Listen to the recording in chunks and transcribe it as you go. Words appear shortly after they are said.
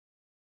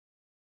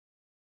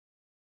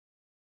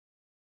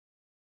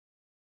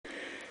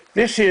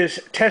This is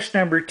test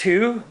number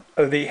 2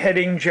 of the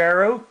heading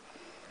gyro.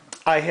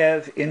 I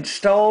have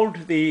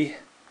installed the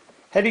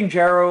heading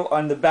gyro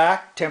on the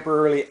back,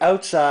 temporarily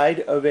outside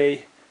of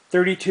a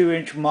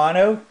 32-inch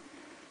mono,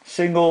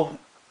 single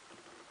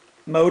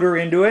motor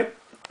into it.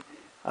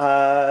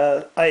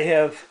 I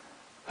have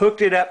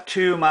hooked it up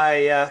to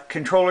my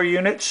controller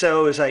unit,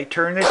 so as I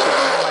turn this,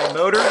 my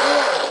motor,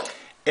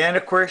 and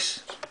of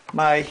course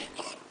my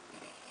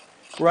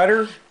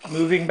rudder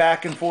moving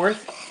back and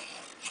forth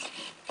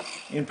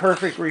in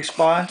perfect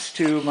response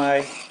to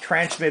my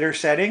transmitter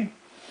setting.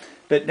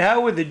 But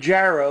now with the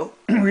gyro,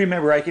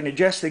 remember I can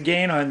adjust the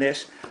gain on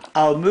this.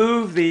 I'll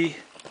move the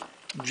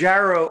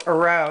gyro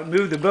around,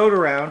 move the boat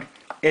around,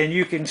 and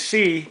you can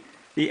see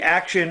the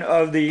action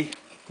of the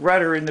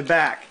rudder in the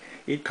back.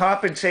 It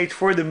compensates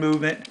for the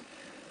movement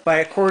by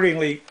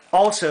accordingly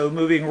also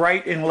moving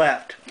right and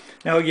left.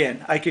 Now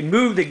again, I can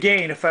move the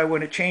gain if I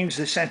want to change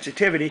the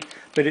sensitivity,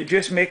 but it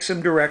just makes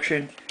some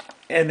direction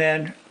and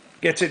then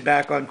gets it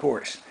back on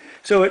course.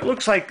 So it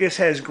looks like this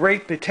has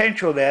great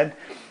potential then.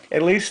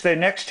 At least the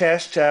next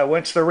test,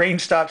 once the rain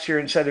stops here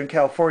in Southern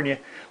California,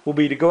 will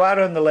be to go out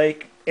on the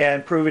lake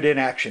and prove it in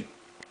action.